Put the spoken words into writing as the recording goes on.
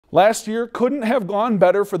Last year couldn't have gone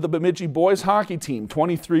better for the Bemidji boys hockey team.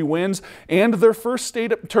 23 wins and their first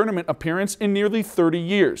state tournament appearance in nearly 30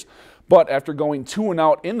 years. But after going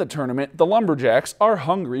 2-0 in the tournament, the Lumberjacks are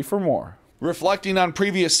hungry for more. Reflecting on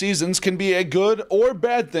previous seasons can be a good or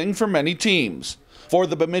bad thing for many teams. For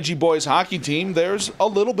the Bemidji boys hockey team, there's a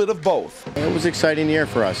little bit of both. It was an exciting year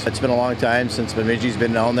for us. It's been a long time since Bemidji's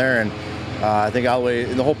been down there, and I think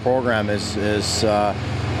the whole program was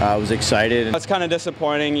excited. It's kind of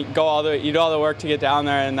disappointing. You do all the work to get down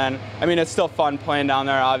there, and then, I mean, it's still fun playing down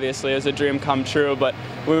there. Obviously, it's a dream come true. But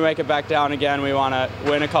when we make it back down again, we want to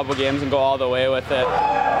win a couple games and go all the way with it.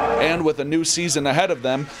 And with a new season ahead of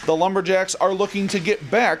them, the Lumberjacks are looking to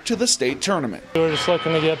get back to the state tournament. We're just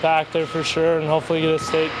looking to get back there for sure, and hopefully get a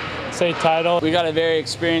state title. We got a very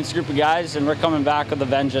experienced group of guys, and we're coming back with a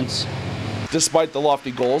vengeance. Despite the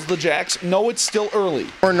lofty goals, the Jacks know it's still early.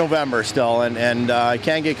 We're in November still, and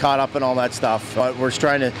can't get caught up in all that stuff. But we're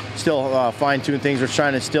trying to still fine-tune things. We're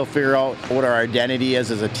trying to still figure out what our identity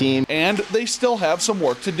is as a team. And they still have some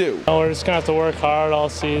work to do. We're just going to have to work hard all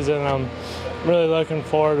season. I'm really looking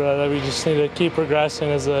forward to it. We just need to keep progressing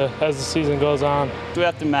as the season goes on. We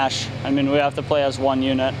have to mesh. I mean, we have to play as one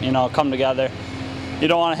unit, come together. You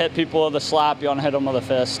don't want to hit people with a slap, you want to hit them with a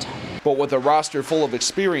fist. But with a roster full of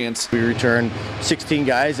experience, we returned 16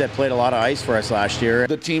 guys that played a lot of ice for us last year.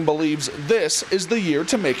 The team believes this is the year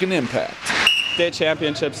to make an impact. State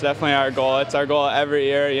championships definitely our goal. It's our goal every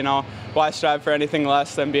year. Why strive for anything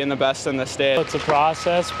less than being the best in the state? It's a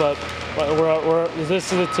process, but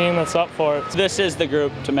this is a team that's up for it. This is the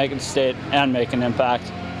group to make it state and make an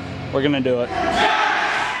impact. We're going to do it.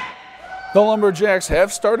 The Lumberjacks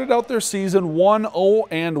have started out their season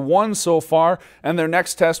 1-0-1 so far, and their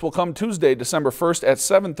next test will come Tuesday, December 1st at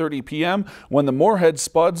 7:30 p.m. when the Moorhead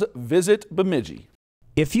Spuds visit Bemidji.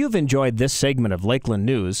 If you've enjoyed this segment of Lakeland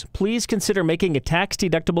News, please consider making a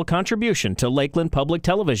tax-deductible contribution to Lakeland Public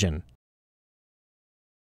Television.